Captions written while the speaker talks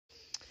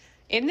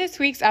In this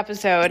week's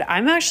episode,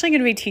 I'm actually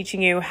going to be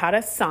teaching you how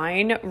to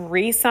sign,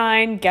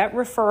 re-sign, get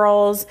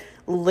referrals,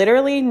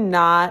 literally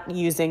not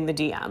using the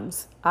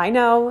DMs. I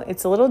know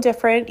it's a little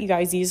different. You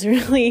guys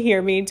usually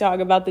hear me talk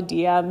about the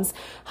DMs,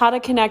 how to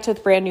connect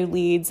with brand new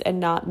leads and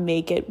not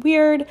make it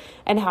weird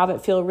and have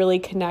it feel really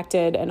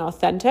connected and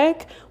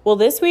authentic. Well,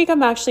 this week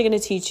I'm actually going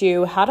to teach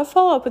you how to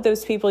follow up with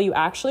those people you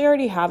actually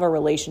already have a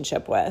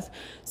relationship with.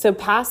 So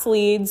past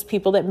leads,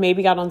 people that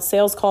maybe got on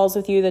sales calls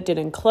with you that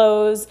didn't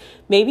close,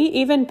 maybe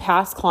even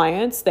past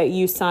clients that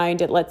you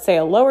signed at, let's say,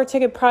 a lower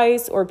ticket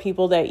price, or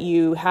people that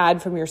you had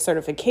from your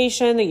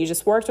certification that you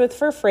just worked with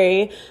for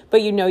free,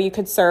 but you know you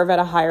could serve at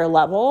a higher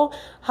level,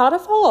 how to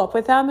follow up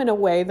with them in a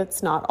way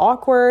that's not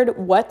awkward,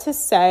 what to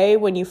say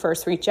when you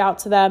first reach out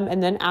to them,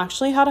 and then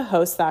actually how to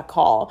host that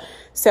call.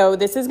 So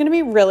this is going to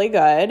be really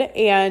good,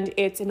 and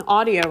it's an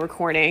audio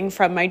recording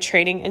from my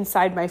training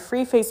inside my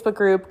free Facebook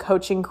group,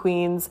 Coaching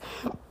Queens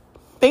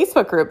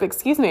Facebook group,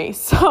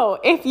 So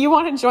if you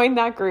want to join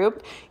that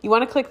group, you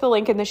want to click the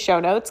link in the show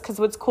notes, because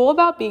what's cool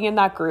about being in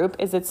that group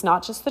is it's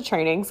not just the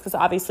trainings, because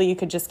obviously you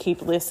could just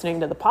keep listening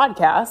to the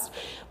podcast,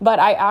 but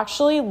I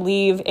actually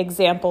leave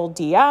example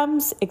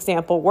DMs,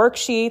 example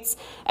worksheets,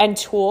 and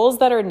tools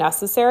that are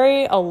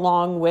necessary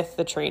along with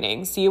the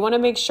training. So you want to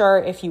make sure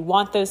if you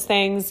want those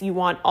things, you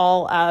want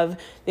all of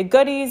the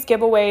goodies,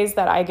 giveaways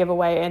that I give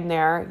away in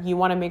there, you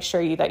want to make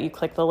sure that you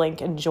click the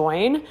link and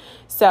join.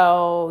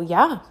 So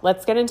yeah,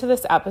 let's get into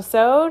this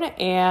episode,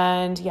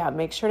 and yeah,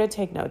 make sure to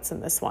take notes in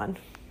this one.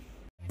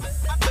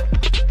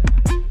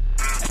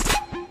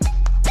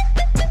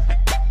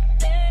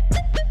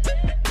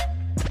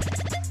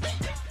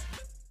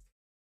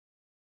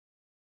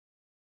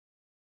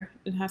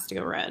 It has to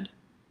go red.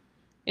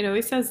 It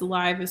always says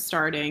live is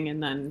starting,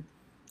 and then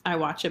I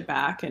watch it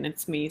back and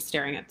it's me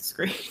staring at the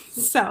screen.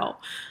 So,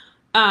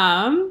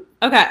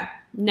 okay,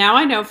 now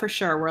I know for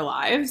sure we're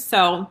live.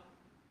 So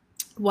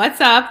what's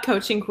up,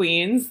 Coaching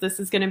Queens? This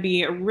is going to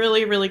be a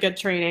really, really good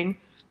training.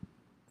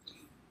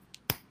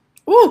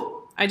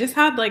 Ooh, I just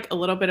had like a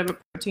little bit of a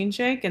protein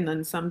shake, and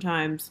then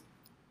sometimes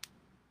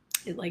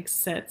it like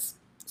sits.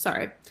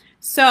 Sorry.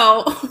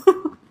 So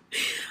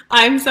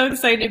I'm so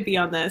excited to be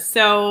on this.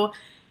 So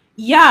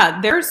yeah,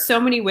 there's so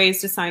many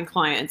ways to sign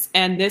clients,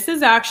 and this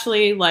is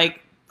actually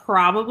like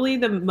probably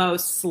the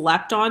most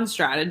slept on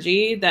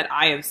strategy that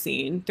I have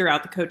seen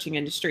throughout the coaching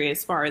industry,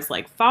 as far as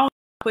like following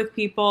up with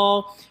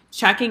people,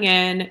 checking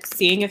in,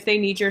 seeing if they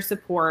need your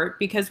support.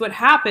 Because what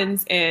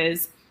happens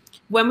is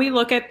when we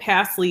look at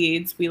past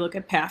leads, we look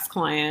at past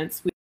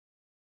clients,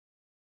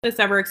 this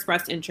ever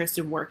expressed interest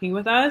in working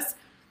with us,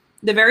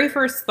 the very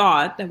first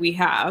thought that we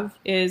have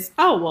is,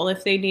 oh, well,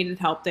 if they needed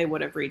help, they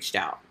would have reached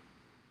out.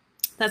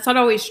 That's not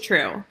always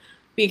true,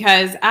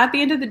 because at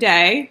the end of the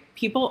day,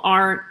 people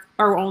are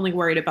only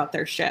worried about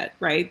their shit,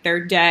 right?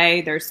 Their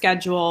day, their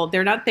schedule.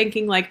 They're not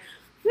thinking like,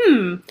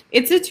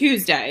 it's a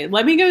Tuesday.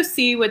 Let me go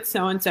see what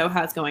so-and-so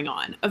has going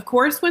on. Of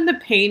course, when the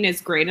pain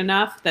is great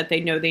enough that they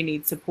know they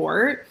need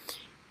support,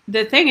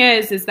 the thing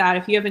is that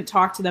if you haven't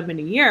talked to them in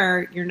a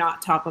year, you're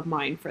not top of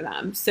mind for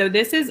them. So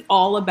this is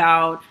all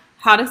about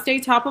how to stay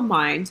top of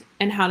mind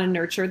and how to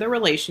nurture the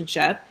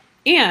relationship.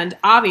 And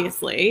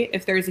obviously,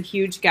 if there's a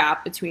huge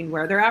gap between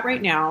where they're at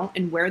right now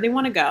and where they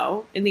want to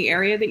go in the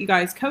area that you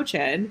guys coach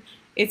in,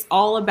 it's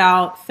all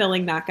about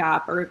filling that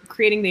gap or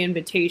creating the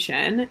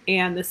invitation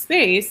and the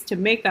space to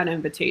make that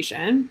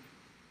invitation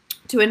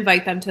to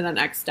invite them to the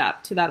next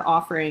step, to that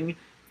offering,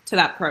 to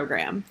that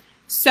program.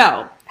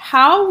 So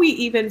how we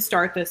even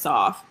start this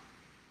off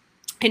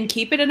and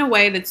keep it in a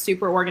way that's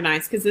super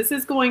organized, because this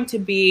is going to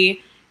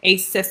be a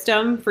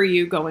system for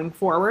you going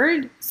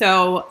forward.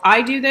 So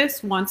I do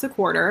this once a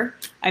quarter.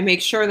 I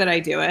make sure that I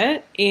do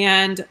it.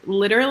 And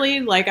literally,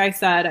 like I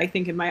said, I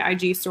think in my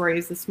IG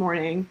stories this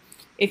morning,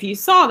 if you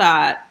saw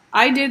that,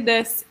 I did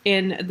this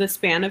in the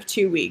span of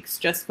 2 weeks,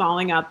 just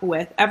following up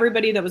with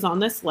everybody that was on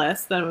this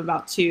list that I'm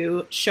about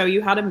to show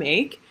you how to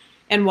make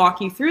and walk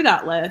you through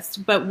that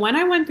list. But when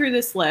I went through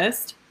this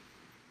list,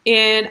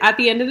 and at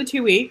the end of the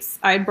 2 weeks,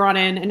 I brought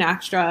in an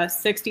extra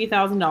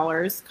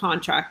 $60,000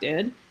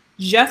 contracted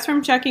just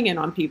from checking in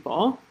on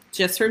people,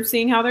 just from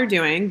seeing how they're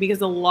doing,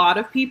 because a lot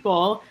of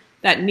people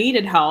that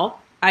needed help,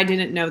 I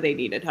didn't know they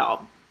needed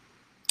help.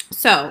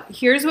 So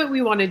here's what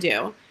we want to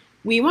do.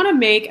 We want to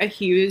make a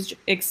huge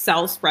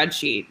Excel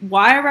spreadsheet.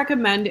 Why I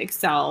recommend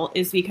Excel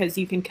is because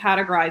you can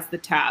categorize the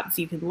tabs.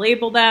 You can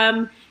label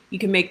them. You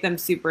can make them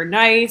super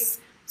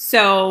nice.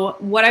 So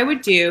what I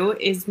would do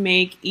is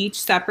make each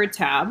separate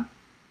tab,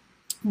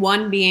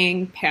 one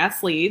being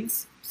past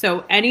leads.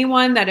 So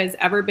anyone that has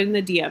ever been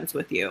in the DMs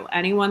with you,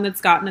 anyone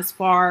that's gotten as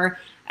far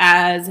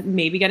as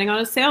maybe getting on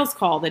a sales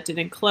call that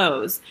didn't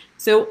close.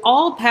 So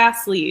all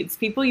past leads,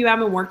 people you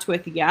haven't worked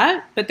with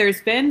yet, but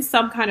there's been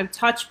some kind of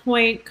touch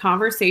point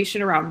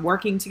conversation around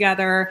working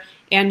together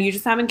and you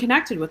just haven't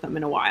connected with them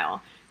in a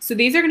while. So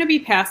these are going to be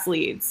past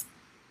leads.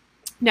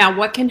 Now,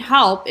 what can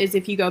help is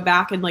if you go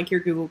back in like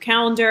your Google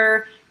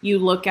Calendar, you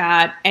look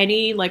at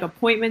any like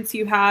appointments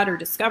you had or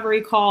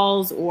discovery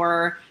calls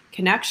or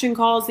connection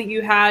calls that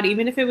you had,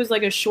 even if it was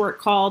like a short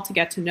call to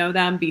get to know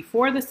them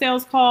before the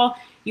sales call.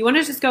 You want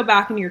to just go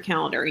back in your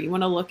calendar. You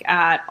want to look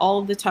at all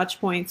of the touch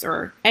points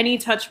or any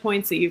touch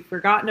points that you've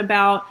forgotten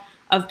about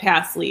of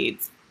past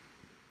leads.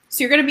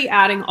 So you're going to be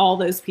adding all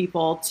those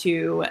people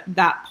to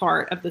that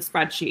part of the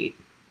spreadsheet.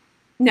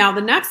 Now,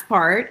 the next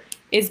part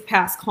is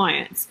past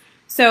clients.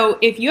 So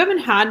if you haven't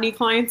had any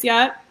clients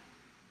yet,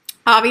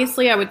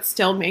 obviously I would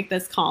still make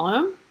this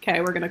column. Okay,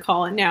 we're going to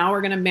call it now.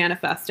 We're going to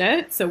manifest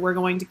it. So we're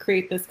going to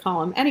create this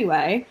column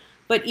anyway.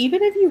 But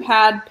even if you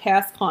had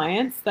past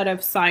clients that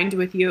have signed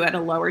with you at a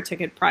lower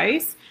ticket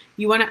price,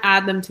 you want to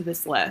add them to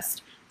this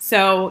list.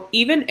 So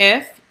even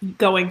if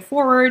going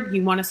forward,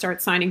 you want to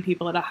start signing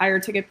people at a higher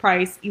ticket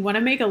price, you want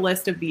to make a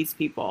list of these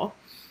people.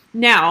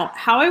 Now,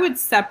 how I would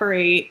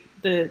separate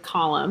the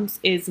columns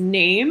is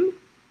name,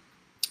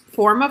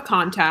 form of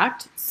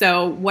contact.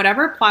 So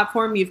whatever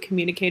platform you've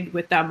communicated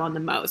with them on the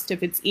most.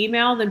 If it's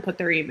email, then put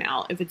their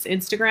email. If it's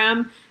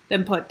Instagram,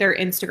 then put their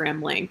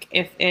Instagram link.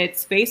 If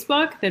it's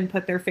Facebook, then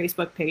put their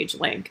Facebook page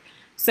link.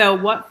 So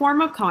what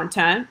form of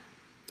content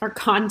or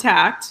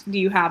contact do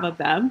you have of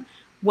them?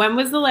 When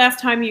was the last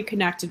time you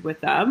connected with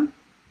them?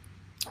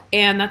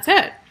 And that's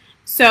it.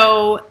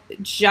 So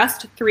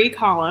just 3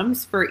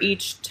 columns for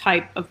each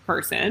type of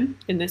person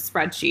in this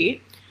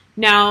spreadsheet.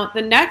 Now,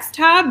 the next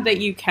tab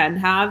that you can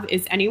have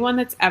is anyone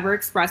that's ever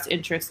expressed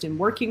interest in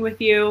working with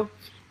you.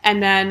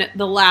 And then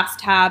the last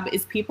tab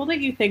is people that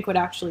you think would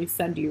actually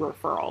send you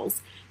referrals.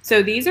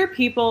 So these are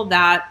people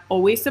that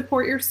always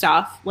support your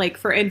stuff. Like,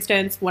 for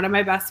instance, one of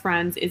my best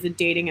friends is a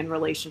dating and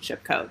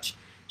relationship coach.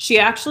 She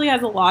actually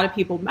has a lot of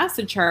people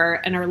message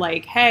her and are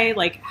like, hey,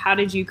 like, how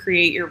did you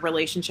create your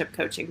relationship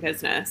coaching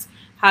business?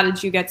 How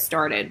did you get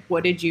started?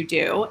 What did you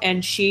do?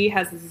 And she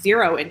has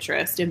 0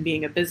 interest in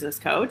being a business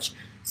coach.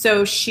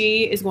 So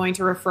she is going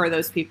to refer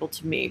those people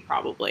to me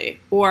probably.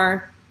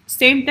 Or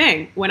same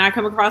thing, when I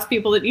come across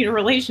people that need a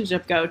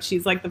relationship coach,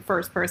 she's like the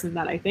first person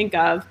that I think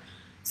of.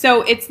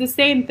 So it's the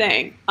same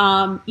thing.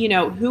 You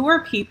know, who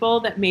are people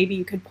that maybe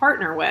you could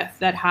partner with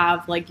that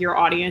have like your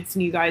audience,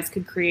 and you guys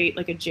could create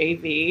like a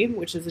JV,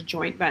 which is a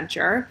joint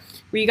venture,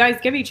 where you guys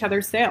give each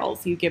other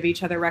sales. You give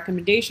each other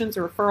recommendations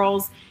or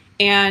referrals.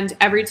 And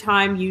every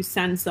time you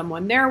send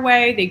someone their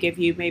way, they give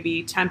you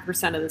maybe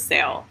 10% of the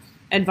sale,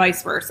 and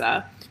vice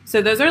versa.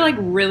 So those are like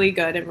really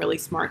good and really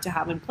smart to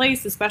have in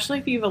place, especially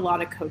if you have a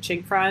lot of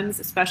coaching friends,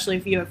 especially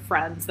if you have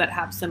friends that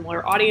have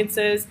similar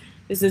audiences.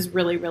 This is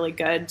really, really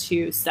good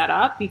to set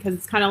up because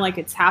it's kind of like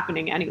it's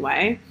happening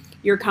anyway.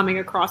 You're coming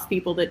across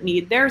people that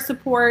need their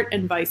support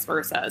and vice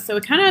versa. So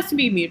it kind of has to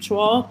be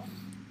mutual.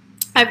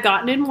 I've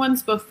gotten in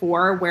ones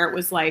before where it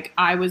was like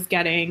I was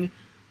getting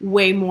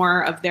way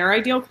more of their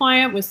ideal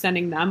client, was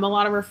sending them a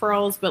lot of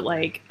referrals, but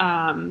like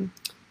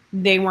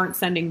they weren't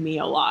sending me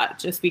a lot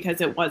just because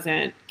it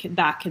wasn't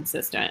that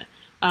consistent.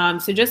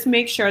 So just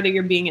make sure that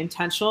you're being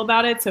intentional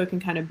about it so it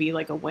can kind of be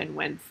like a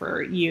win-win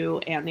for you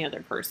and the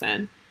other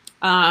person.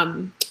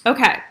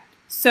 Okay,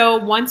 so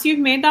once you've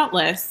made that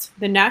list,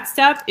 the next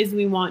step is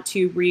we want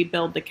to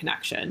rebuild the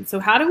connection. So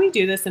how do we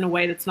do this in a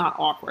way that's not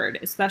awkward,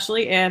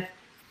 especially if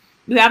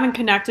you haven't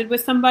connected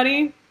with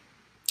somebody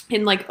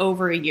in like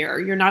over a year?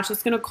 You're not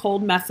just going to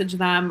cold message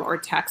them or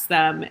text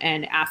them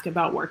and ask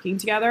about working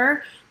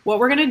together. What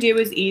we're going to do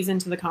is ease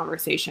into the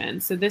conversation.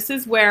 So this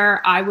is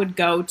where I would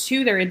go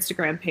to their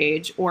Instagram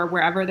page or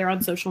wherever they're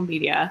on social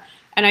media,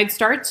 and I'd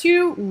start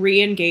to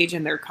re-engage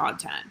in their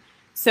content.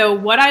 So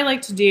what I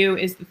like to do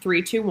is the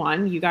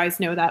 3-2-1. You guys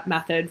know that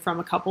method from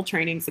a couple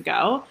trainings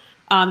ago.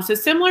 So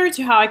similar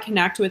to how I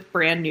connect with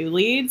brand new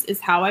leads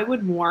is how I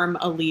would warm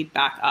a lead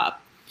back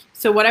up.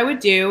 So what I would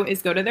do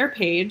is go to their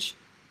page.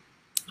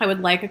 I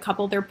would like a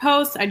couple of their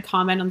posts. I'd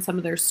comment on some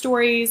of their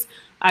stories.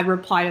 I'd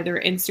reply to their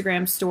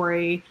Instagram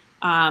story.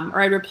 Or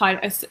I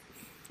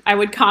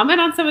would comment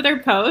on some of their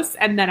posts,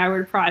 and then I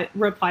would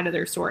reply to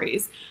their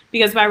stories,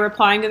 because by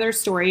replying to their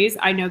stories,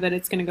 I know that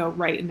it's going to go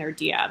right in their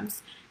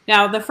DMs.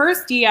 Now, the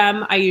first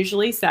DM I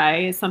usually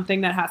say is something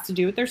that has to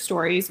do with their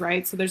stories,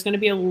 right? So there's going to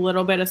be a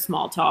little bit of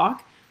small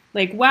talk,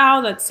 like,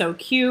 wow, that's so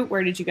cute.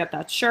 Where did you get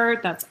that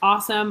shirt? That's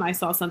awesome. I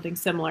saw something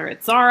similar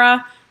at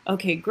Zara.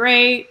 Okay,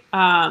 great.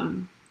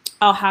 I'll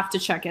have to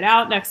check it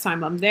out next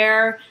time I'm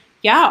there.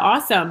 Yeah,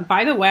 awesome.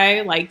 By the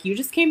way, like, you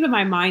just came to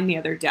my mind the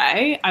other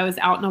day. I was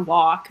out on a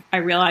walk. I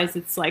realized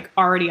it's like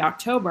already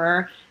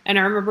October, and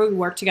I remember we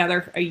worked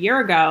together a year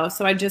ago.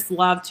 So I just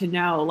love to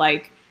know,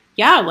 like,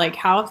 yeah, like,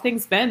 how have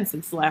things been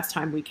since the last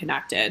time we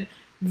connected?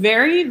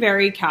 Very,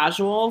 very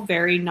casual,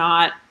 very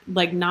not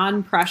like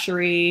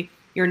non-pressury.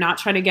 You're not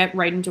trying to get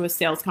right into a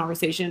sales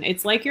conversation.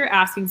 It's like you're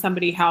asking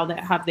somebody how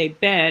that have they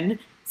been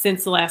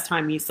since the last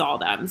time you saw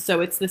them. So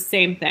it's the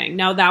same thing.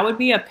 Now, that would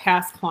be a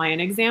past client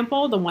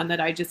example, the one that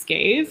I just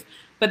gave,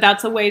 but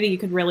that's a way that you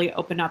could really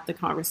open up the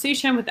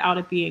conversation without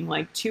it being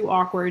like too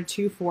awkward,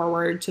 too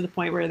forward, to the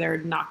point where they're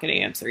not going to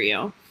answer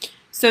you.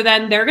 So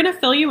then they're going to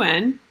fill you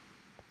in.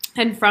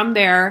 And from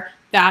there,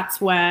 that's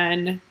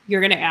when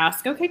you're going to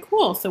ask, okay,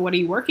 cool. So what are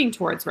you working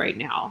towards right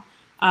now?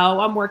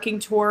 Oh, I'm working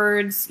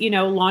towards,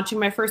 launching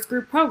my first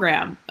group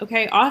program.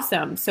 Okay,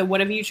 awesome. So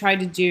what have you tried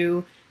to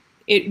do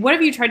what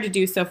have you tried to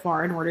do so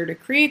far in order to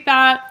create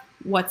that?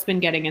 What's been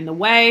getting in the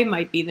way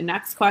might be the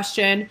next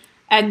question.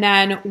 And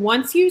then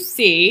once you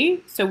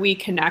see, so we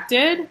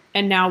connected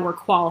and now we're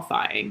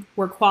qualifying.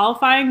 We're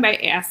qualifying by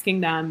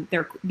asking them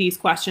these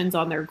questions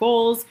on their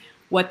goals,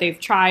 what they've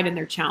tried and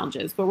their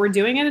challenges, but we're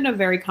doing it in a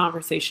very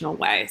conversational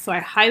way. So I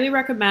highly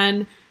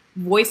recommend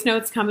voice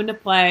notes come into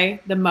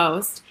play the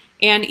most.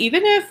 And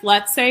even if,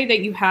 let's say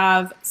that you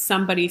have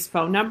somebody's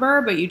phone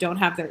number, but you don't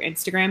have their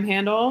Instagram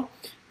handle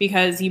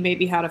because you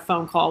maybe had a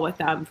phone call with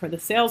them for the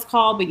sales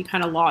call, but you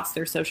kind of lost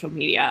their social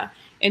media.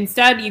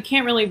 Instead, you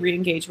can't really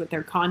re-engage with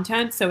their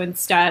content. So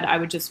instead, I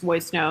would just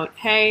voice note,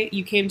 hey,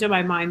 you came to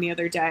my mind the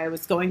other day. I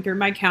was going through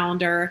my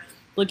calendar,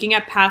 looking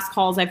at past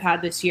calls I've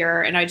had this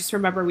year, and I just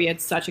remember we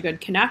had such a good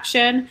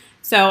connection.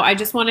 So I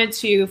just wanted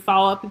to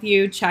follow up with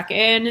you, check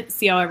in,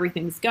 see how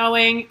everything's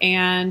going,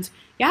 and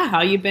yeah,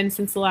 how you've been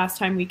since the last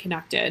time we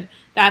connected.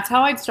 That's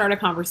how I'd start a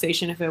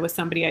conversation if it was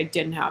somebody I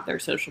didn't have their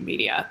social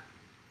media,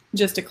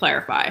 just to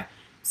clarify.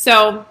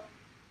 So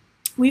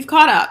we've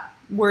caught up.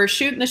 We're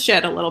shooting the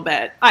shit a little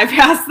bit. I've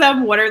asked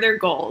them what are their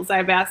goals.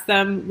 I've asked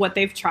them what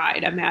they've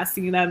tried. I'm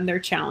asking them their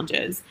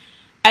challenges.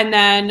 And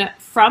then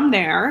from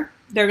there,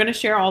 they're going to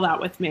share all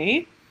that with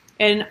me.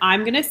 And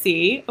I'm going to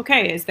see,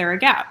 okay, is there a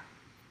gap?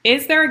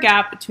 Is there a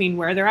gap between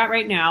where they're at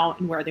right now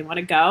and where they want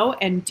to go?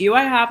 And do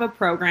I have a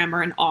program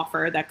or an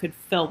offer that could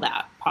fill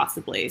that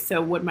possibly?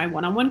 So would my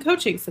one-on-one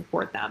coaching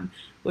support them?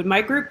 Would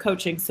my group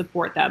coaching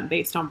support them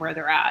based on where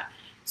they're at?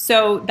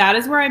 So that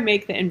is where I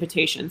make the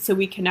invitation. So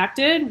we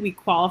connected, we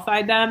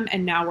qualified them,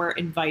 and now we're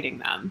inviting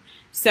them.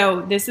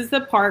 So this is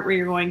the part where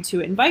you're going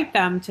to invite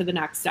them to the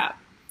next step.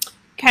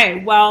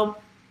 Okay,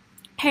 well,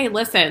 hey,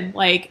 listen,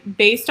 like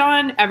based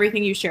on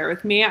everything you share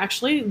with me, I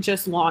actually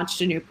just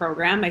launched a new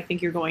program I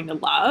think you're going to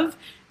love.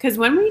 Because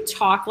when we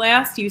talked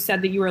last, you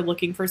said that you were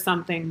looking for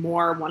something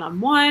more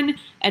one-on-one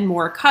and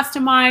more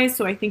customized.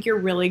 So I think you're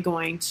really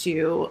going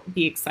to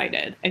be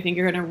excited. I think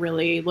you're going to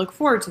really look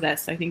forward to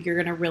this. I think you're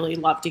going to really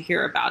love to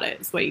hear about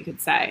it, is what you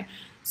could say.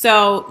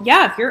 So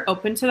yeah, if you're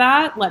open to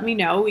that, let me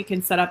know. We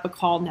can set up a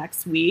call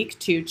next week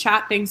to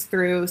chat things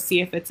through,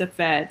 see if it's a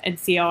fit, and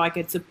see how I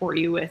could support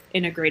you with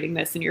integrating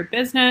this in your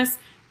business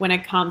when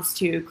it comes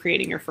to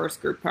creating your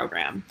first group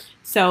program.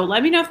 So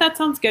let me know if that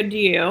sounds good to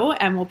you,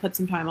 and we'll put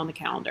some time on the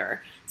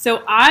calendar.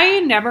 So I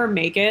never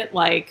make it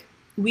like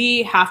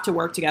we have to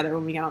work together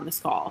when we get on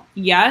this call.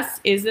 Yes,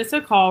 is this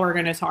a call we're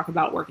going to talk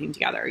about working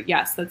together?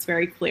 Yes, that's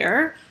very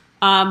clear.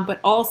 But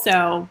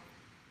also,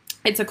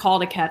 it's a call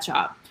to catch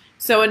up.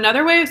 So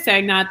another way of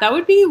saying that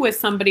would be with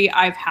somebody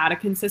I've had a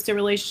consistent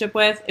relationship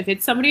with. If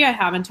it's somebody I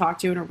haven't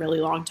talked to in a really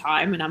long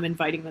time and I'm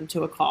inviting them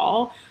to a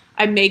call,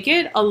 I make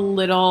it a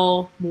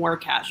little more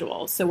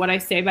casual. So what I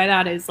say by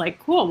that is like,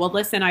 cool, well,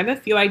 listen, I have a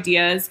few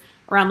ideas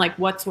around like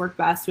what's worked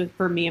best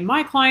for me and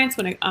my clients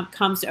when it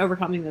comes to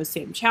overcoming those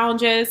same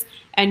challenges.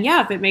 And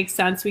yeah, if it makes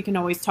sense, we can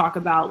always talk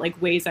about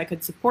like ways I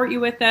could support you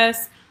with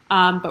this.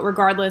 But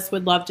regardless,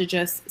 would love to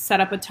just set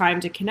up a time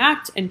to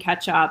connect and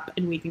catch up,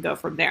 and we can go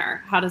from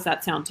there. How does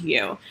that sound to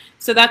you?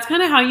 So that's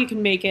kind of how you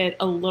can make it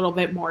a little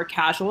bit more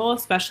casual,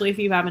 especially if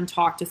you haven't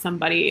talked to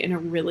somebody in a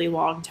really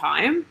long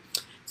time.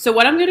 So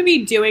what I'm going to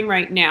be doing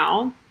right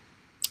now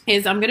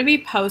is I'm going to be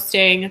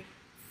posting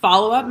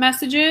follow-up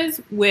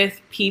messages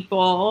with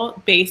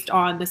people based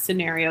on the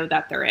scenario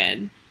that they're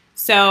in.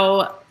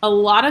 So a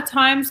lot of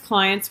times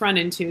clients run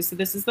into, so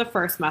this is the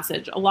first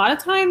message, a lot of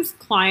times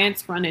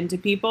clients run into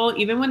people,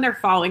 even when they're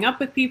following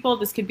up with people,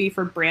 this could be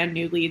for brand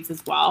new leads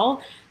as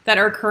well, that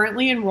are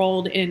currently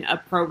enrolled in a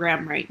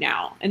program right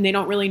now, and they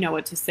don't really know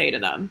what to say to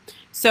them.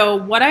 So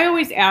what I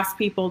always ask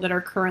people that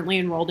are currently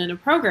enrolled in a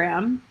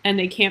program and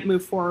they can't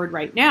move forward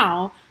right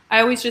now,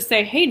 I always just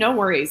say, hey, no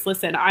worries.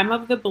 Listen, I'm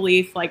of the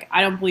belief, like,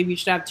 I don't believe you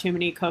should have too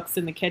many cooks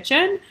in the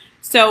kitchen.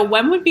 So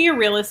when would be a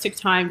realistic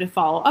time to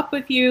follow up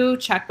with you,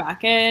 check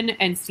back in,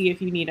 and see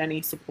if you need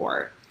any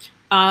support?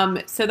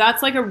 So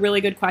that's like a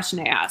really good question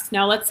to ask.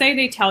 Now, let's say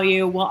they tell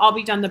you, well, I'll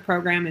be done the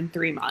program in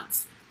 3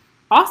 months.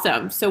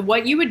 Awesome. So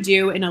what you would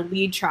do in a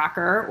lead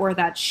tracker, or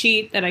that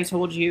sheet that I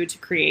told you to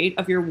create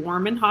of your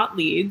warm and hot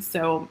leads,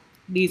 so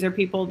these are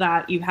people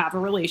that you have a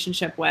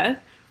relationship with.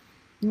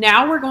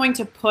 Now we're going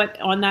to put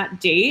on that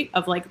date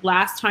of like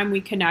last time we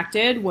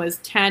connected was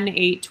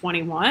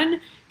 10/8/21.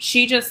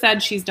 She just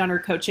said she's done her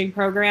coaching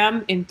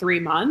program in 3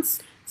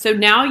 months. So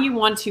now you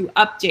want to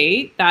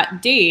update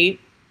that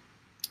date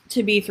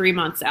to be 3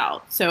 months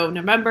out. So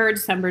November,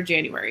 December,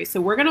 January.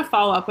 So we're going to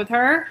follow up with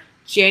her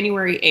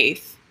January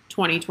 8th,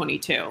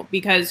 2022,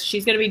 because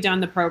she's going to be done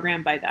the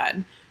program by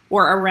then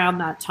or around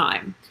that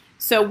time.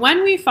 So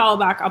when we follow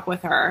back up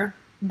with her,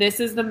 this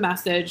is the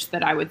message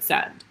that I would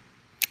send.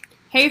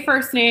 Hey,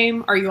 first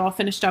name, are you all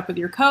finished up with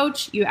your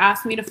coach? You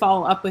asked me to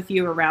follow up with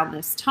you around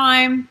this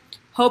time.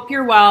 Hope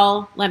you're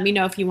well. Let me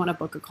know if you want to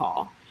book a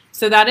call.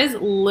 So that is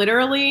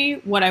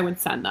literally what I would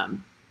send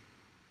them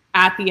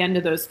at the end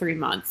of those 3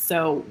 months.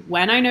 So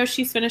when I know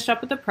she's finished up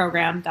with the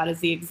program, that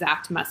is the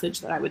exact message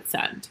that I would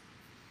send.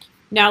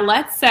 Now,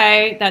 let's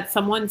say that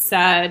someone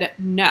said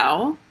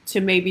no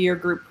to maybe your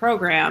group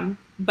program,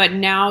 but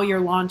now you're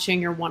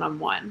launching your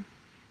one-on-one.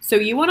 So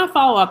you want to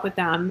follow up with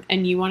them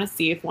and you want to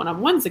see if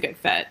one-on-one's a good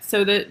fit.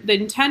 So the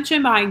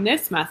intention behind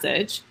this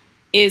message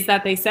is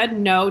that they said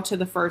no to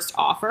the first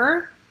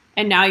offer,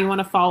 and now you want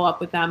to follow up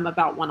with them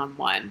about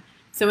one-on-one.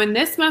 So in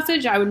this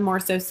message, I would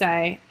more so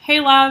say, hey,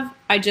 love,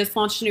 I just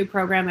launched a new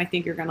program I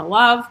think you're going to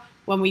love.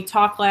 When we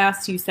talked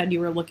last, you said you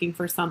were looking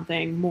for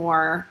something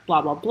more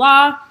blah, blah,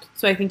 blah.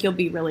 So I think you'll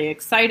be really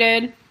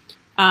excited.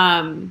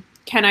 Can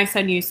I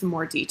send you some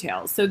more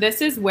details? So this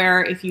is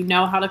where if you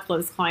know how to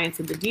close clients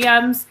in the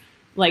DMs,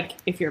 like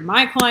if you're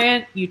my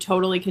client, you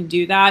totally can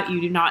do that. You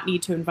do not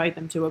need to invite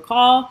them to a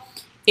call.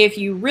 If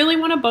you really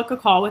want to book a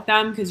call with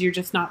them because you're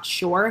just not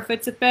sure if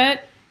it's a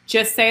fit,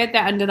 just say at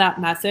the end of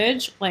that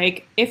message,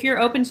 like, if you're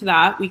open to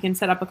that, we can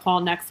set up a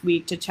call next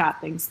week to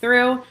chat things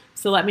through.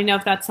 So let me know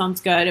if that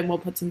sounds good and we'll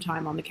put some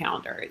time on the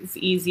calendar. It's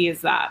easy as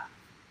that.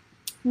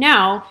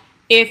 Now,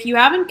 if you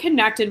haven't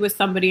connected with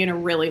somebody in a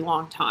really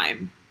long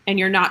time and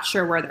you're not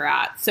sure where they're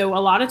at. So a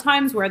lot of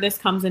times where this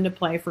comes into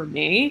play for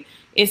me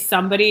is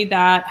somebody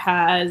that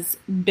has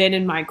been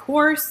in my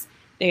course,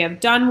 they have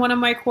done one of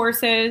my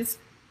courses,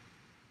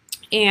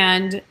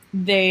 and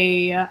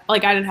they,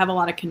 like, I didn't have a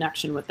lot of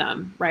connection with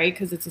them, right?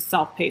 Because it's a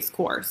self-paced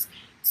course.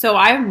 So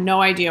I have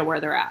no idea where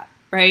they're at,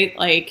 right?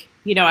 Like,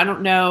 you know, I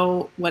don't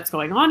know what's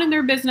going on in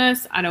their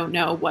business. I don't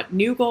know what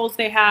new goals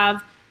they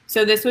have.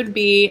 So this would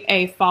be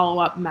a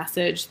follow-up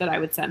message that I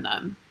would send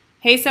them.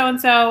 Hey,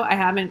 so-and-so, I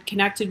haven't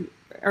connected,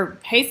 or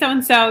hey,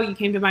 so-and-so, you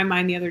came to my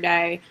mind the other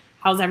day.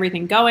 How's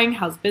everything going?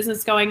 How's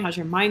business going? How's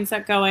your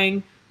mindset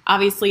going?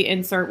 Obviously,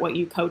 insert what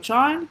you coach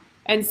on.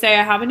 And say,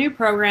 I have a new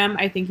program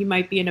I think you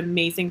might be an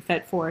amazing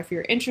fit for if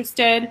you're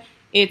interested.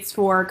 It's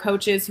for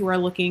coaches who are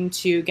looking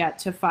to get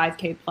to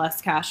 5K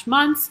plus cash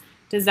months.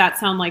 Does that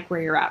sound like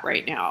where you're at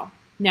right now?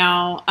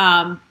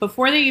 Now,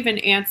 before they even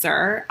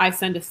answer, I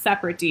send a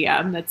separate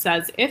DM that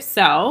says, if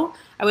so,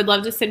 I would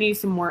love to send you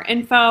some more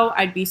info.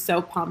 I'd be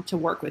so pumped to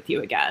work with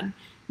you again.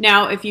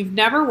 Now, if you've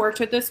never worked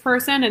with this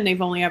person and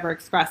they've only ever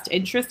expressed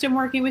interest in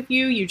working with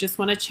you, you just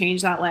want to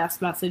change that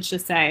last message to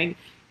saying,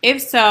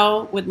 if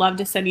so, would love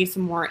to send you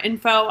some more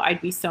info.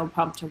 I'd be so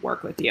pumped to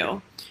work with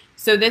you.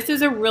 So this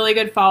is a really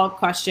good follow-up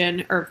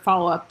question or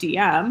follow-up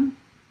DM.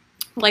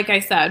 Like I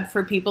said,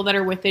 for people that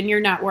are within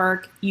your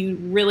network, you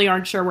really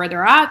aren't sure where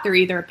they're at. They're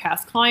either a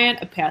past client,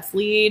 a past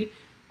lead,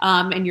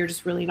 and you're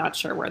just really not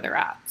sure where they're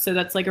at. So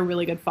that's like a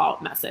really good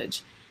follow-up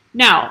message.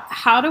 Now,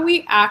 how do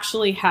we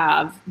actually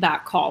have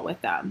that call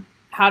with them?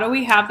 How do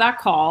we have that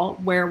call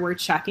where we're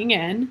checking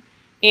in?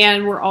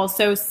 And we're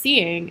also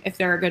seeing if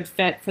they're a good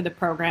fit for the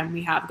program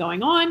we have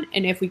going on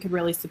and if we could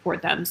really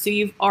support them. So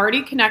you've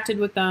already connected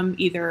with them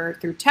either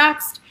through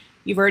text,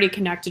 you've already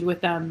connected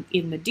with them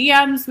in the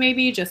DMs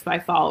maybe just by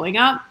following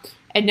up,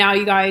 and now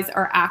you guys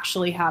are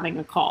actually having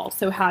a call.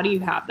 So how do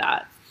you have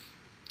that?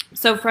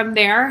 So from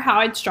there,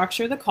 how I'd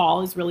structure the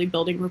call is really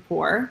building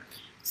rapport.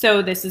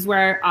 So this is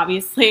where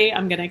obviously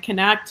I'm going to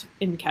connect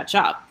and catch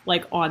up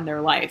like on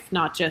their life,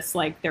 not just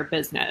like their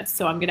business.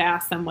 So I'm going to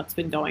ask them what's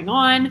been going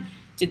on.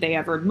 Did they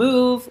ever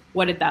move?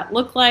 What did that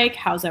look like?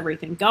 How's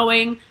everything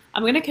going?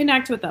 I'm going to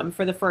connect with them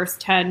for the first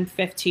 10,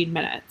 15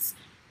 minutes.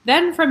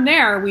 Then from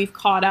there, we've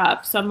caught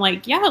up. So I'm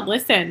like, yeah,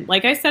 listen,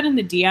 like I said in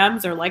the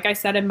DMs or like I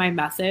said in my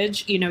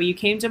message, you know, you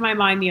came to my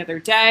mind the other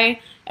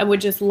day and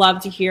would just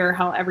love to hear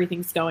how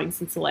everything's going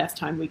since the last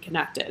time we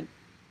connected.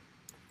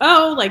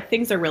 Oh, like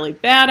things are really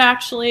bad,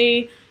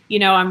 actually. You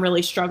know, I'm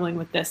really struggling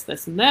with this,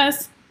 this, and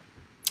this,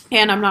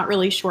 and I'm not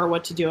really sure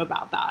what to do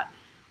about that.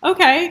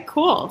 Okay,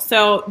 cool.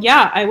 So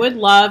yeah, I would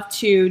love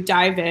to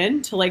dive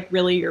in to like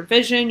really your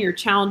vision, your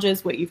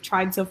challenges, what you've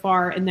tried so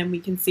far, and then we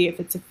can see if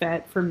it's a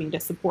fit for me to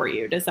support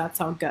you. Does that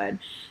sound good?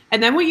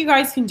 And then what you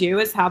guys can do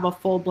is have a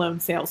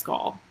full-blown sales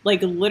call,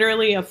 like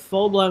literally a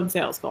full-blown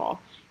sales call.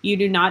 You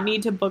do not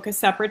need to book a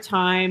separate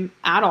time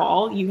at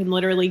all. You can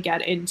literally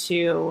get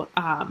into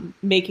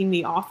making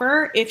the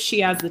offer if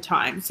she has the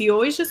time. So you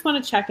always just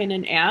want to check in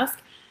and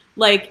ask,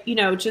 like, you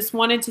know, just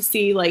wanted to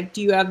see, like,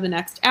 do you have the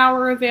next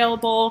hour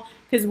available?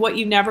 Because what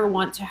you never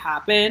want to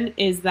happen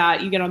is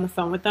that you get on the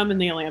phone with them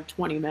and they only have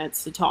 20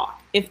 minutes to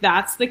talk. If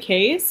that's the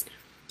case,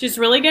 just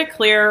really get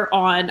clear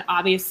on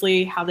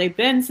obviously how they've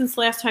been since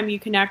last time you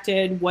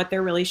connected, what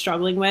they're really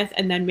struggling with,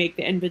 and then make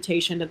the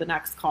invitation to the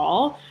next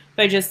call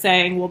by just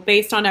saying, well,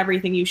 based on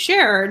everything you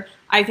shared,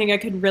 I think I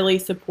could really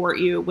support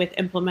you with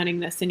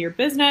implementing this in your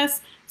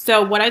business.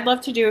 So what I'd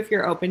love to do if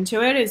you're open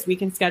to it is we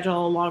can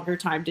schedule a longer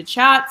time to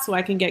chat so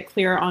I can get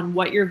clear on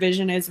what your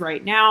vision is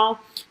right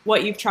now,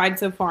 what you've tried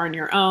so far on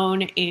your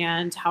own,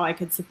 and how I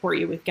could support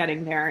you with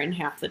getting there in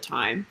half the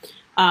time.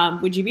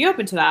 Would you be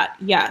open to that?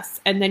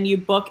 Yes. And then you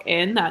book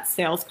in that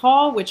sales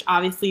call, which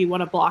obviously you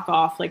want to block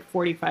off like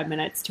 45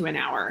 minutes to an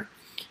hour.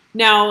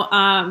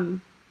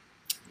 Now,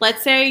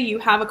 let's say you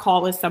have a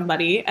call with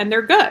somebody and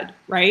they're good,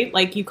 right?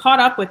 Like you caught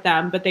up with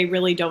them, but they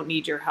really don't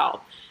need your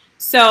help.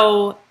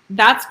 So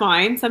that's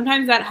fine.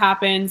 Sometimes that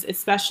happens,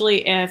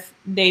 especially if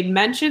they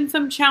mention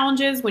some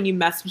challenges when you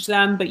message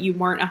them, but you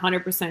weren't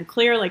 100%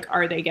 clear. Like,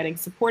 are they getting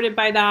supported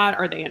by that?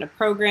 Are they in a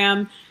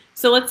program?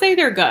 So let's say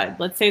they're good.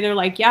 Let's say they're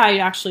like, yeah, I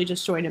actually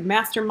just joined a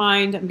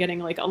mastermind. I'm getting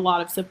like a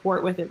lot of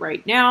support with it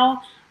right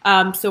now.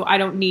 So I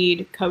don't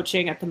need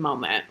coaching at the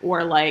moment,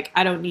 or like,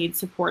 I don't need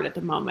support at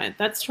the moment.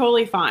 That's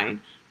totally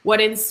fine. What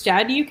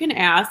instead you can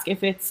ask,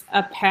 if it's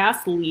a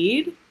past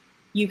lead,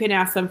 you can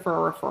ask them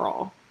for a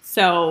referral.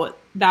 So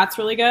that's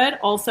really good.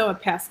 Also, a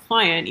past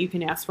client, you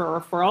can ask for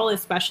a referral,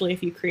 especially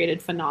if you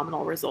created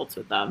phenomenal results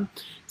with them.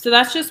 So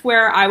that's just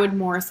where I would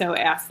more so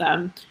ask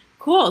them,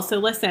 cool. So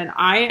listen,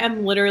 I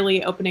am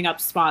literally opening up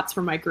spots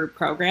for my group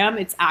program.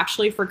 It's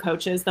actually for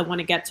coaches that want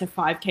to get to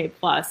 5K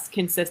plus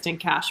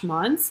consistent cash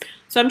months.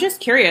 So I'm just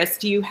curious,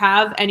 do you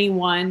have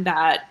anyone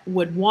that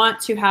would want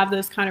to have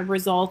those kind of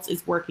results,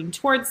 is working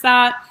towards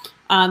that,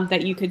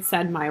 that you could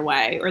send my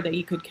way or that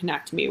you could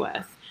connect me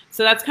with?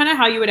 So that's kind of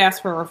how you would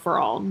ask for a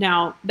referral.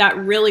 Now, that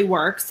really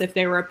works if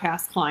they were a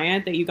past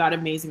client that you got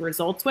amazing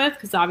results with,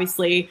 because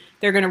obviously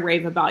they're going to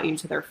rave about you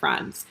to their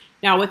friends.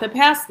 Now, with a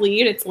past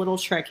lead, it's a little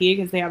tricky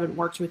because they haven't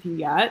worked with you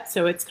yet.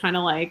 So it's kind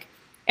of like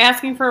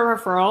asking for a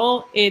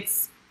referral.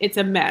 It's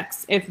a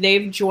mix. If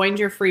they've joined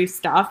your free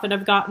stuff and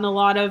have gotten a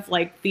lot of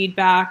like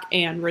feedback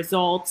and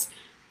results,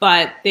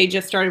 but they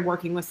just started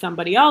working with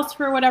somebody else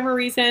for whatever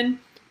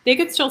reason, they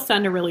could still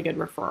send a really good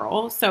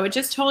referral. So it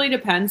just totally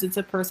depends. It's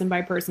a person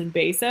by person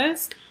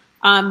basis.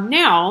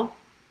 Now,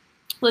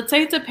 let's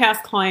say it's a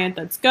past client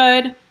that's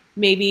good.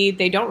 Maybe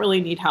they don't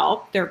really need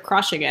help. They're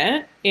crushing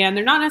it and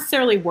they're not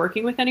necessarily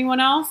working with anyone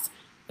else,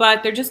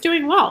 but they're just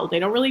doing well. They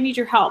don't really need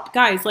your help.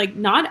 Guys, like,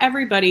 not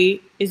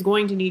everybody is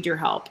going to need your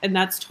help, and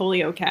that's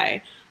totally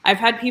okay. I've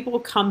had people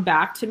come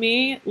back to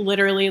me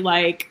literally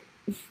like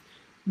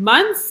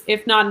months,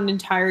 if not an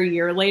entire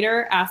year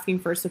later, asking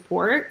for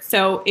support.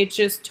 So it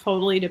just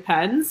totally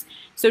depends.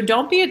 So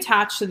don't be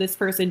attached to this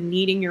person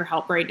needing your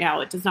help right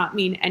now. It does not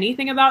mean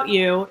anything about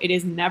you. It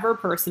is never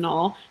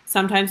personal.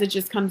 Sometimes it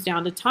just comes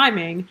down to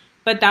timing.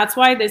 But that's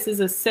why this is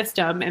a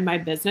system in my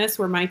business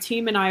where my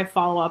team and I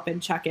follow up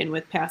and check in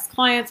with past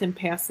clients and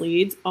past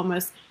leads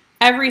almost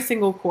every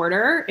single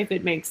quarter, if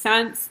it makes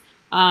sense.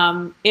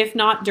 If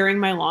not during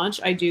my launch,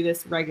 I do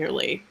this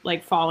regularly,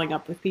 like following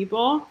up with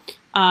people.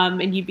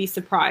 And you'd be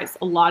surprised.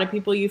 A lot of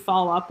people you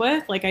follow up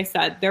with, like I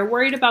said, they're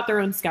worried about their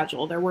own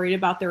schedule. They're worried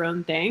about their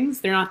own things.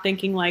 They're not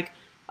thinking like,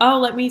 oh,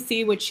 let me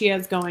see what she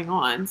has going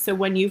on. So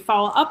when you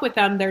follow up with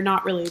them, they're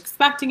not really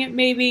expecting it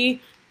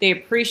maybe. They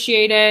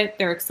appreciate it.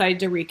 They're excited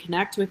to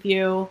reconnect with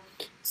you.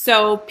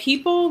 So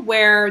people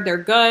where they're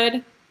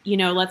good, you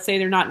know, let's say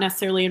they're not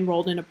necessarily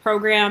enrolled in a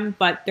program,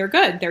 but they're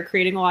good. They're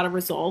creating a lot of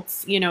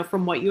results, you know,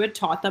 from what you had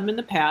taught them in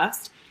the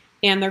past,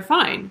 and they're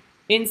fine.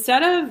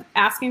 Instead of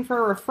asking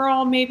for a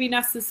referral, maybe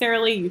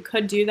necessarily, you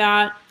could do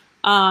that.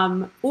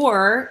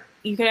 Or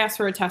you could ask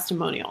for a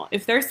testimonial.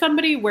 If there's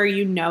somebody where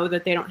you know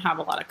that they don't have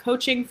a lot of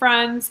coaching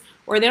friends,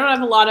 or they don't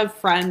have a lot of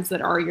friends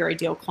that are your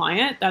ideal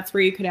client, that's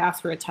where you could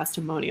ask for a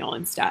testimonial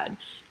instead.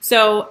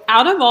 So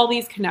out of all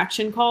these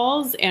connection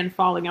calls and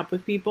following up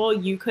with people,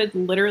 you could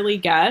literally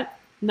get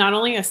not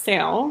only a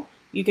sale,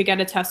 you could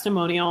get a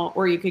testimonial,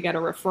 or you could get a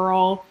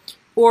referral,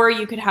 or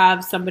you could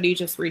have somebody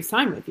just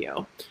re-sign with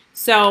you.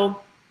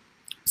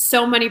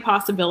 So many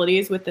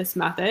possibilities with this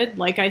method.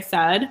 Like I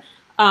said,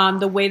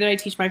 the way that I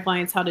teach my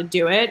clients how to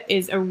do it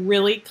is a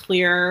really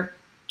clear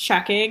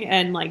checking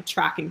and like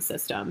tracking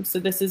system. So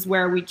this is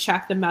where we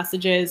check the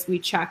messages, we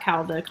check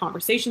how the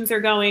conversations are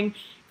going,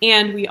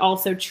 and we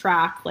also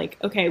track like,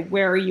 okay,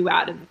 where are you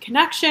at in the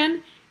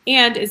connection?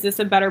 And is this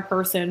a better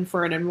person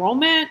for an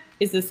enrollment?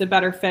 Is this a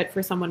better fit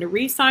for someone to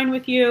re-sign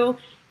with you?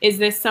 Is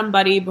this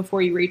somebody,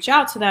 before you reach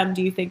out to them,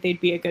 do you think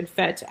they'd be a good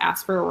fit to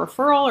ask for a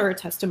referral or a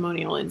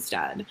testimonial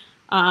instead?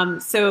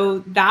 So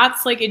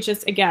that's like, it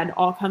just, again,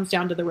 all comes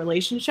down to the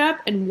relationship.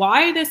 And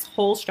why this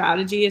whole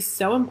strategy is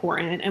so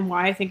important and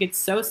why I think it's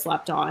so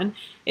slept on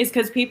is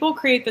because people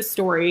create the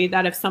story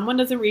that if someone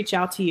doesn't reach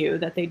out to you,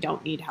 that they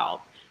don't need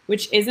help,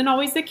 which isn't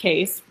always the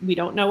case. We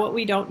don't know what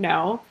we don't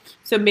know.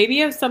 So maybe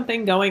you have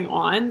something going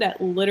on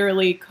that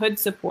literally could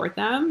support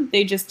them.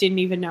 They just didn't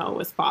even know it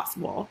was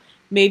possible.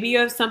 Maybe you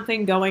have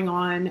something going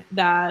on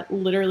that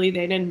literally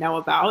they didn't know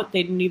about.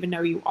 They didn't even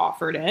know you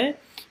offered it.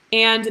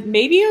 And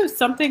maybe you have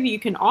something that you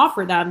can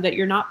offer them that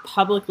you're not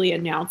publicly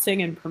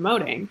announcing and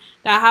promoting.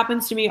 That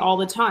happens to me all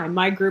the time.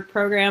 My group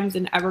program's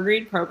an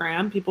evergreen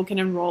program. People can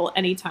enroll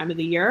any time of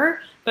the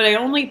year, but I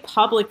only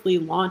publicly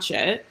launch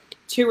it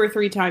 2 or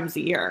 3 times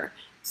a year.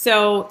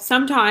 So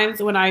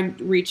sometimes when I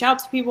reach out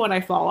to people and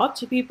I follow up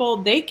to people,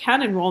 they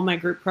can enroll in my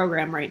group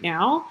program right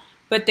now,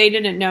 but they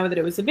didn't know that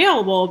it was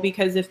available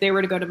because if they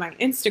were to go to my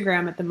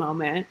Instagram at the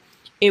moment,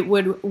 it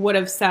would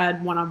have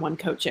said one-on-one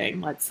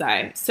coaching, let's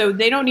say. So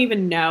they don't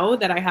even know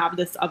that I have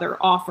this other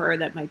offer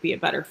that might be a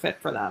better fit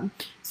for them.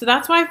 So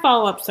that's why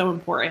follow-up is so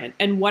important.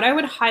 And what I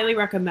would highly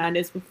recommend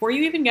is before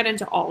you even get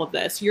into all of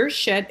this, your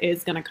shit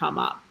is going to come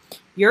up.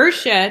 Your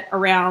shit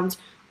around,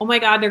 oh my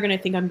God, they're going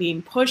to think I'm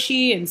being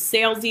pushy and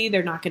salesy.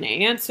 They're not going to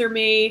answer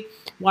me.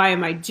 Why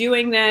am I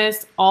doing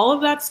this? All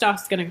of that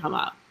stuff's going to come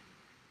up.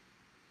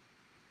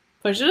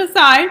 Push it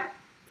aside.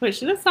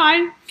 Push it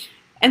aside.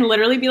 And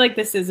literally be like,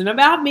 this isn't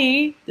about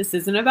me. This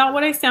isn't about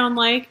what I sound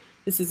like.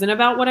 This isn't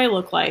about what I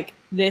look like.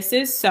 This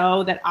is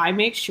so that I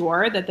make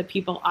sure that the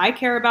people I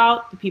care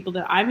about, the people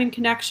that I'm in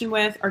connection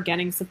with, are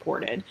getting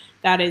supported.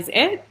 That is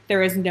it.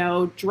 There is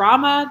no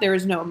drama. There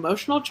is no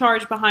emotional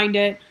charge behind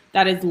it.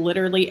 That is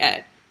literally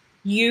it.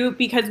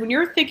 Because when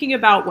you're thinking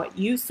about what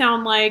you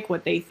sound like,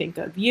 what they think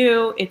of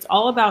you, it's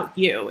all about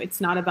you.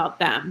 It's not about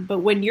them. But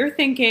when you're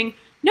thinking,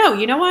 no,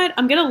 you know what?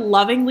 I'm going to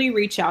lovingly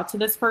reach out to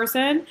this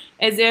person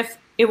as if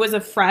it was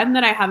a friend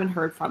that I haven't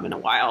heard from in a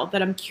while,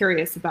 that I'm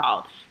curious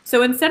about.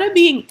 So instead of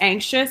being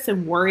anxious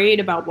and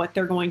worried about what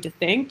they're going to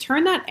think,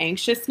 turn that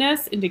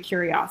anxiousness into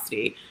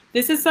curiosity.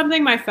 This is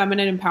something my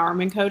feminine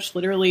empowerment coach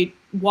literally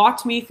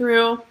walked me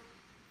through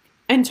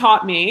and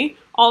taught me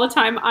all the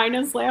time.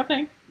 Ina's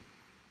laughing.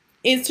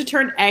 Is to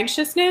turn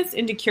anxiousness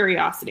into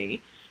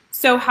curiosity.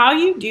 So how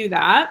you do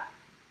that,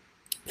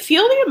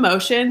 feel the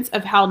emotions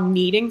of how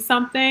needing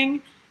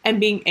something and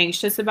being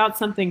anxious about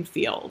something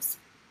feels.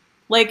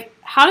 Like,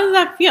 how does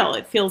that feel?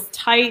 It feels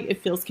tight.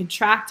 It feels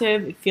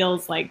contractive. It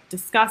feels like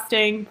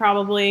disgusting,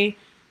 probably.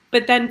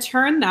 But then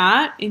turn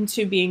that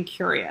into being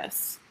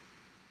curious.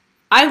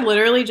 I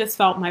literally just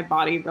felt my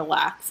body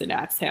relax and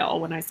exhale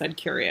when I said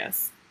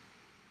curious.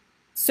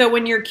 So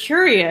when you're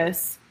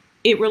curious,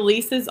 it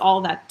releases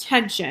all that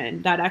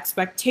tension, that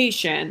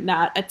expectation,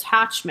 that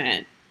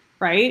attachment,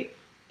 right?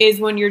 Is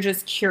when you're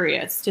just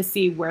curious to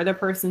see where the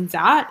person's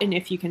at and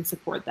if you can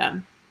support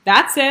them.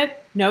 That's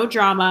it. No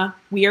drama.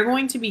 We are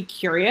going to be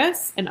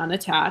curious and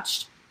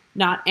unattached,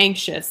 not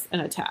anxious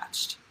and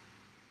attached.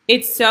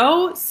 It's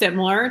so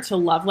similar to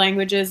love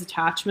languages,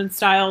 attachment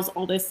styles,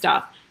 all this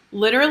stuff.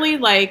 Literally,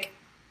 like,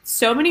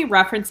 so many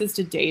references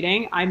to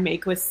dating I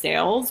make with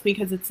sales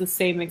because it's the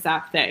same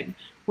exact thing.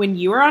 When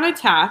you are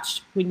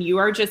unattached, when you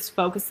are just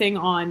focusing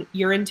on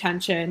your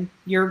intention,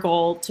 your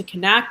goal to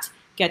connect,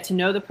 get to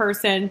know the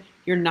person,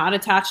 you're not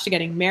attached to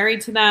getting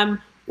married to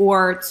them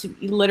or to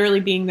literally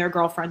being their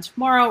girlfriend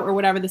tomorrow or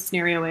whatever the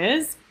scenario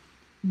is,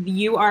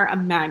 you are a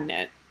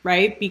magnet,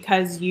 right?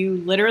 Because you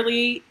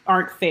literally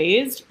aren't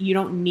phased. You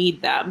don't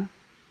need them.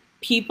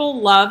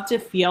 People love to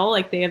feel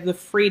like they have the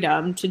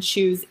freedom to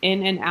choose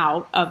in and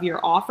out of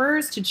your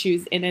offers, to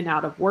choose in and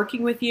out of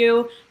working with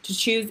you, to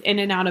choose in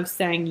and out of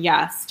saying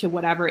yes to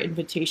whatever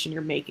invitation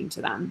you're making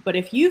to them. But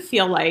if you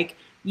feel like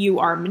you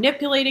are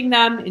manipulating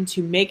them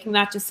into making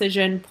that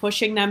decision,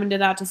 pushing them into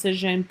that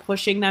decision,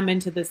 pushing them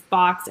into this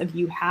box of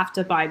you have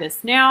to buy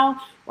this now,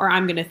 or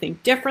I'm going to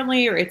think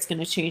differently, or it's going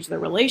to change the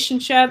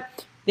relationship,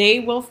 they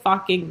will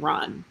fucking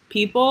run.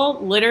 People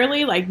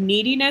literally, like,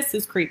 neediness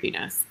is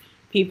creepiness.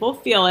 People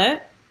feel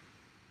it,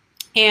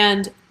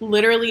 and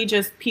literally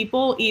just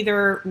people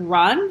either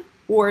run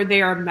or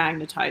they are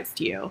magnetized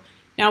to you.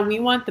 Now,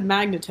 we want the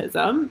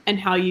magnetism, and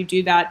how you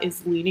do that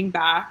is leaning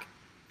back,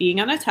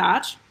 being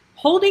unattached,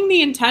 holding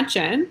the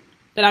intention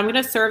that I'm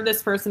going to serve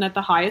this person at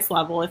the highest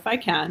level if I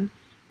can,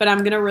 but I'm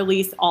going to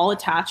release all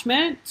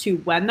attachment to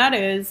when that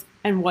is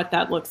and what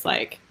that looks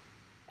like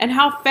and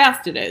how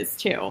fast it is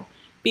too.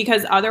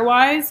 Because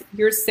otherwise,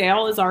 your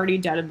sale is already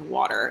dead in the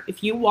water.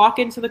 If you walk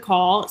into the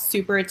call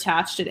super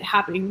attached to it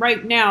happening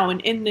right now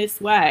and in this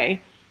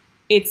way,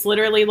 it's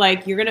literally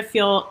like you're going to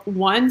feel,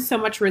 one, so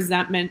much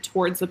resentment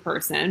towards the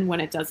person when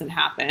it doesn't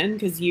happen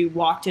because you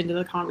walked into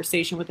the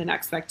conversation with an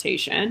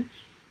expectation.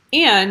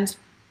 And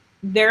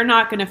they're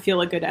not going to feel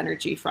a good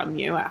energy from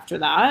you after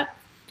that.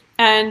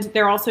 And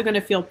they're also going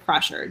to feel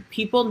pressured.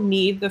 People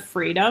need the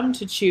freedom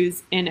to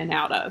choose in and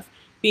out of,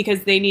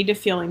 because they need to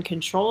feel in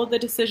control of the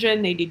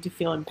decision. They need to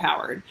feel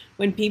empowered.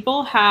 When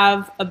people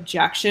have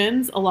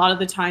objections, a lot of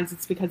the times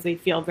it's because they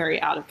feel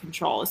very out of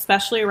control,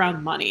 especially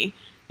around money.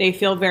 They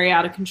feel very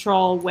out of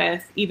control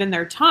with even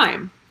their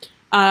time.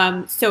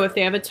 So if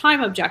they have a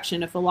time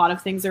objection, if a lot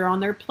of things are on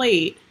their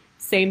plate,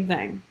 same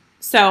thing.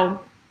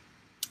 So,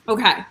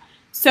 okay.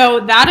 So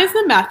that is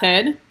the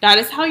method. That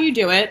is how you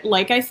do it.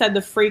 Like I said,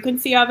 the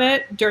frequency of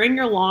it during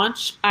your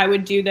launch, I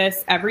would do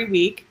this every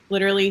week,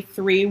 literally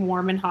 3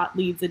 warm and hot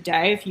leads a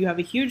day. If you have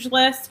a huge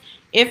list,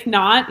 if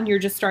not, and you're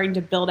just starting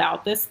to build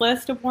out this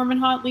list of warm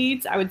and hot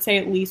leads, I would say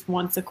at least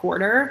once a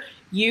quarter,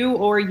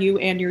 you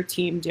and your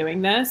team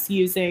doing this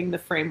using the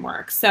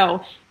framework.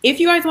 So if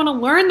you guys want to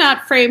learn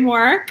that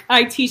framework,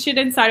 I teach it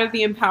inside of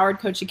the Empowered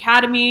Coach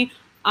Academy.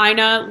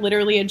 Ina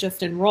literally had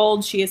just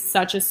enrolled. She is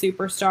such a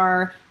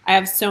superstar. I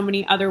have so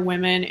many other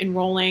women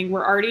enrolling.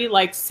 We're already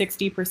like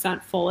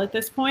 60% full at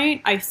this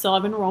point. I still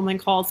have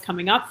enrollment calls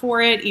coming up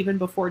for it, even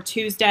before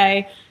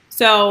Tuesday.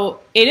 So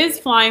it is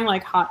flying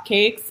like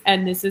hotcakes.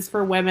 And this is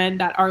for women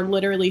that are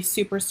literally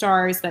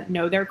superstars, that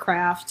know their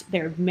craft.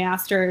 They've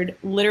mastered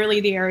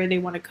literally the area they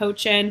want to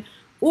coach in,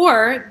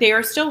 or they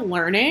are still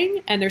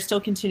learning and they're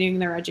still continuing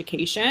their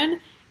education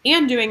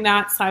and doing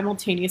that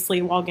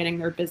simultaneously while getting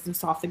their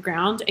business off the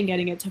ground and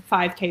getting it to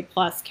 5K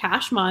plus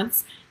cash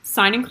months,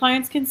 signing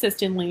clients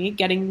consistently,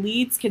 getting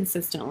leads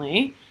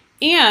consistently,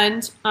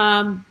 and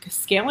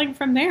scaling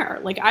from there.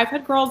 Like, I've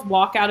had girls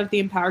walk out of the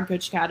Empowered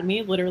Coach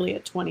Academy literally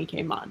at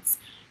 20K months.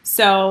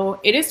 So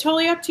it is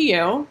totally up to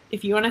you.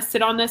 If you want to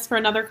sit on this for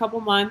another couple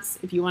months,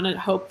 if you want to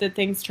hope that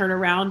things turn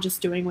around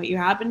just doing what you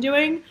have been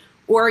doing,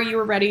 or you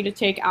are ready to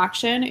take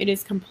action, it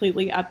is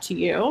completely up to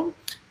you.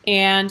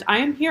 And I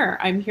am here.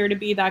 I'm here to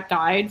be that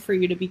guide for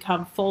you to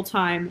become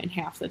full-time in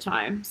half the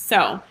time.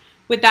 So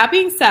with that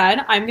being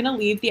said, I'm going to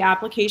leave the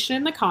application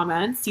in the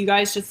comments. You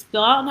guys just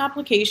fill out an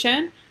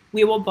application.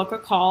 We will book a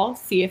call,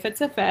 see if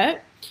it's a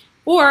fit.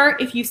 Or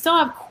if you still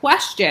have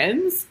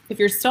questions, if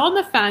you're still on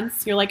the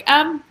fence, you're like,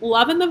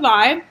 loving the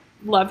vibe,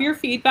 love your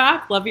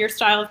feedback, love your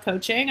style of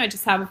coaching. I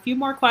just have a few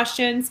more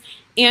questions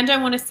and I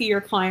want to see your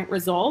client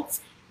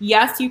results.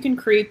 Yes, you can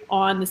creep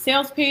on the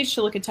sales page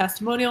to look at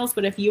testimonials,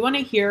 but if you want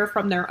to hear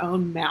from their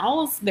own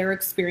mouths, their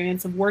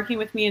experience of working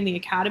with me in the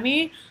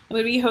academy, I'm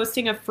going to be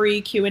hosting a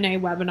free Q&A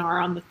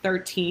webinar on the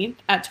 13th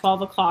at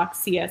 12 o'clock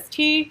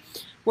CST.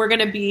 We're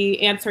going to be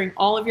answering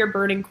all of your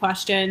burning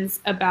questions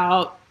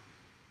about,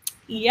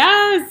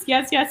 yes,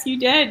 you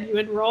did. You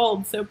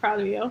enrolled. So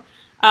proud of you.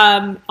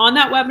 On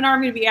that webinar,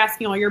 I'm going to be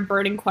asking all your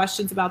burning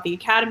questions about the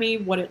academy,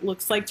 what it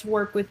looks like to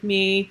work with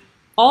me,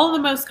 all of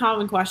the most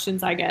common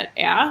questions I get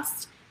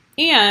asked.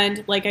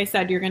 And like I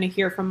said, you're going to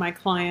hear from my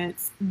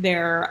clients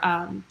their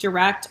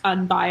direct,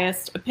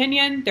 unbiased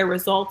opinion, their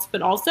results,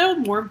 but also,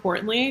 more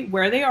importantly,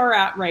 where they are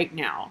at right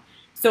now.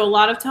 So a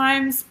lot of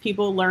times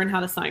people learn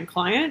how to sign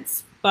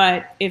clients,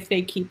 but if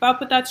they keep up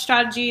with that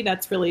strategy,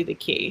 that's really the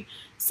key.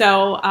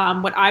 So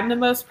what I'm the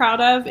most proud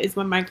of is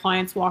when my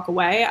clients walk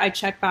away, I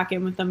check back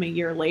in with them a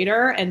year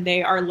later and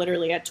they are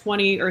literally at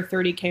 20 or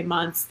 30K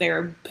months.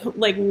 They're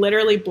like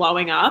literally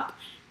blowing up,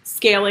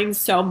 scaling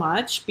so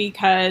much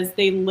because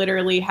they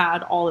literally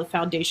had all the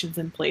foundations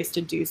in place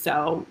to do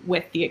so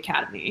with the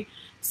academy.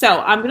 So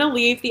I'm going to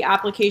leave the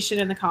application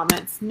in the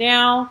comments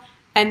now.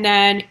 And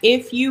then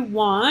if you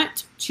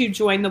want to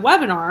join the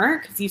webinar,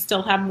 because you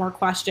still have more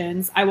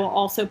questions, I will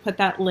also put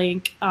that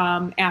link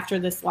after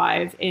this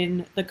live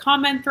in the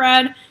comment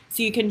thread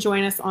so you can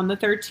join us on the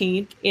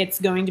 13th.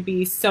 It's going to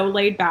be so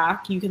laid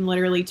back. You can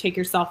literally take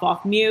yourself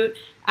off mute,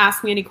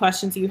 ask me any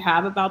questions you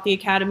have about the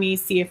academy,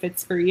 see if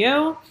it's for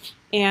you,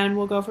 and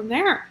we'll go from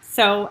there.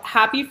 So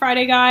happy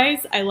Friday,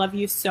 guys. I love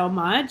you so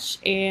much,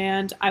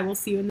 and I will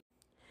see you in the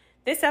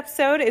This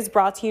episode is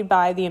brought to you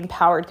by the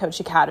Empowered Coach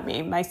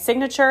Academy, my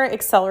signature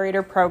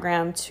accelerator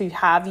program to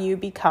have you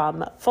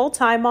become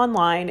full-time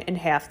online in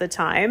half the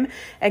time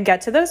and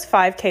get to those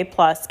 5K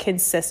plus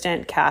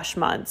consistent cash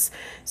months.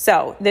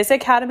 So this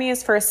academy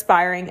is for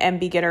aspiring and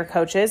beginner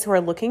coaches who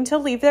are looking to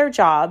leave their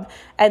job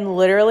and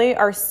literally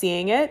are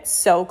seeing it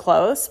so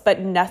close, but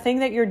nothing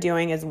that you're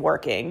doing is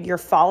working. Your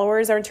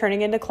followers aren't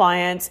turning into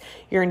clients.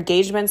 Your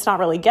engagement's not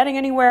really getting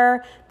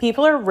anywhere.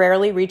 People are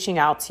rarely reaching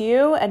out to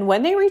you. And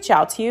when they reach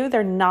out to you,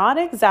 they're not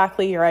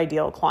exactly your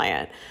ideal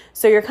client.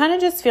 So you're kind of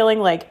just feeling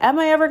like, am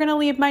I ever going to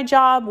leave my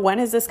job? When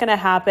is this going to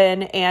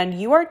happen? And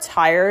you are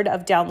tired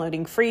of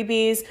downloading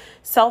freebies,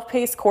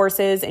 self-paced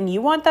courses, and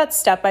you want that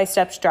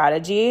step-by-step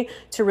strategy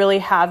to really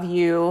have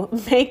you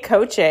make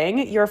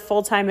coaching your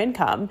full-time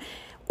income.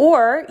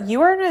 Or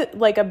you are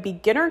like a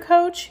beginner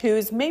coach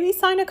who's maybe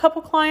signed a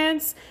couple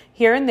clients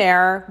here and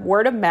there,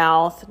 word of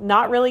mouth,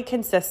 not really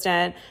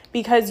consistent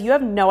because you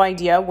have no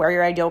idea where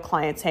your ideal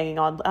client's hanging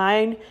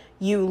online.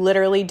 You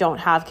literally don't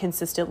have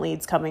consistent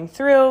leads coming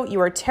through.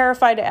 You are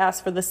terrified to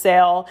ask for the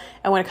sale.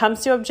 And when it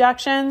comes to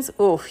objections,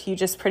 you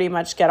just pretty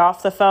much get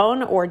off the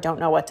phone or don't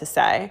know what to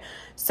say.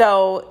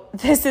 So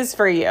this is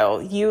for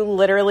you. You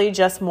literally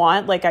just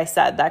want, like I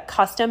said, that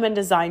custom and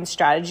design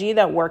strategy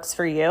that works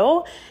for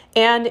you.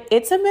 And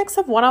it's a mix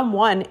of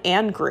one-on-one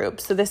and group.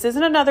 So this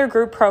isn't another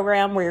group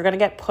program where you're going to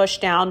get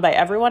pushed down by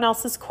everyone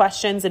else's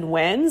questions and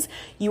wins.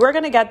 You are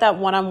going to get that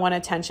one-on-one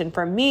attention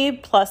from me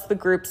plus the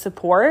group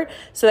support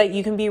so that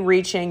you can be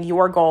reaching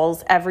your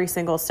goals every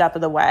single step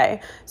of the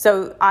way.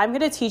 So I'm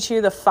going to teach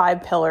you the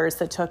 5 pillars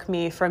that took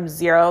me from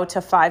 0 to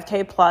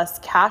 5K plus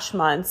cash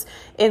months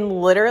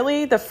in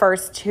literally the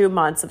first 2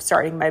 months of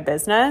starting my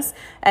business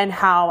and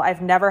how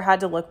I've never had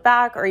to look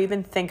back or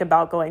even think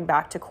about going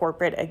back to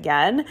corporate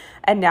again.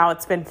 And now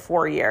it's been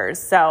 4 years.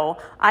 So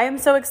I am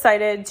so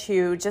excited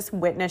to just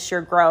witness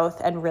your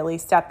growth and really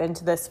step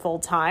into this full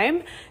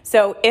time.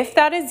 So if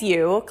that is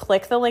you,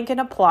 click the link and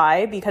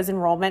apply because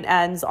enrollment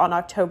ends on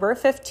October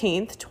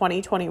 15th,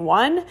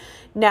 2021.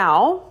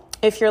 Now,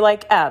 if you're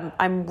like,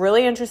 I'm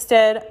really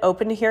interested,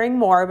 open to hearing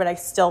more, but I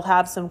still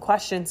have some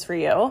questions for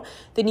you,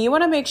 then you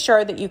want to make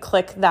sure that you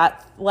click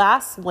that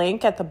last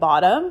link at the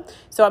bottom.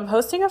 So I'm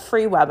hosting a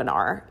free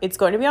webinar. It's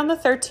going to be on the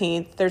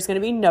 13th. There's going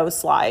to be no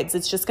slides.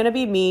 It's just going to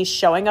be me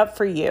showing up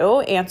for you,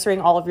 answering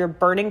all of your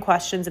burning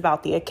questions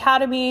about the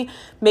academy,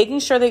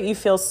 making sure that you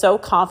feel so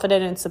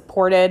confident and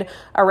supported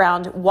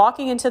around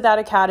walking into that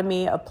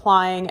academy,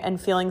 applying, and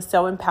feeling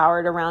so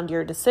empowered around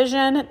your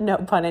decision, no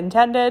pun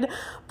intended.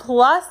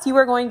 Plus, you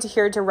are going to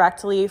hear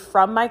directly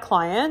from my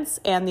clients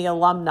and the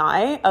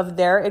alumni of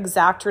their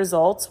exact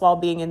results while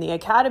being in the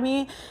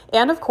academy,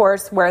 and of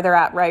course, where they're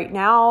at right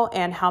now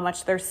and how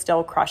much they're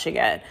still crushing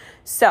it.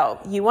 So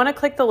you want to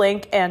click the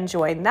link and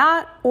join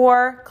that,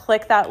 or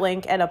click that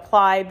link and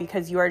apply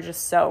because you are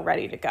just so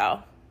ready to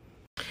go.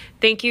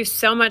 Thank you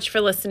so much for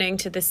listening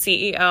to the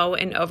CEO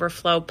in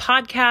Overflow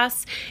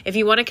podcast. If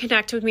you want to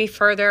connect with me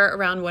further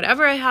around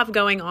whatever I have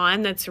going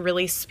on that's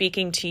really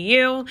speaking to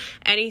you,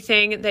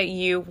 anything that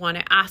you want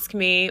to ask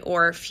me,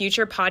 or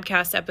future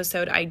podcast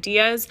episode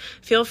ideas,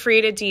 feel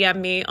free to DM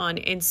me on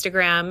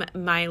Instagram.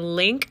 My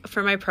link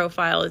for my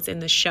profile is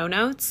in the show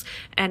notes,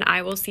 and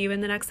I will see you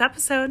in the next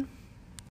episode.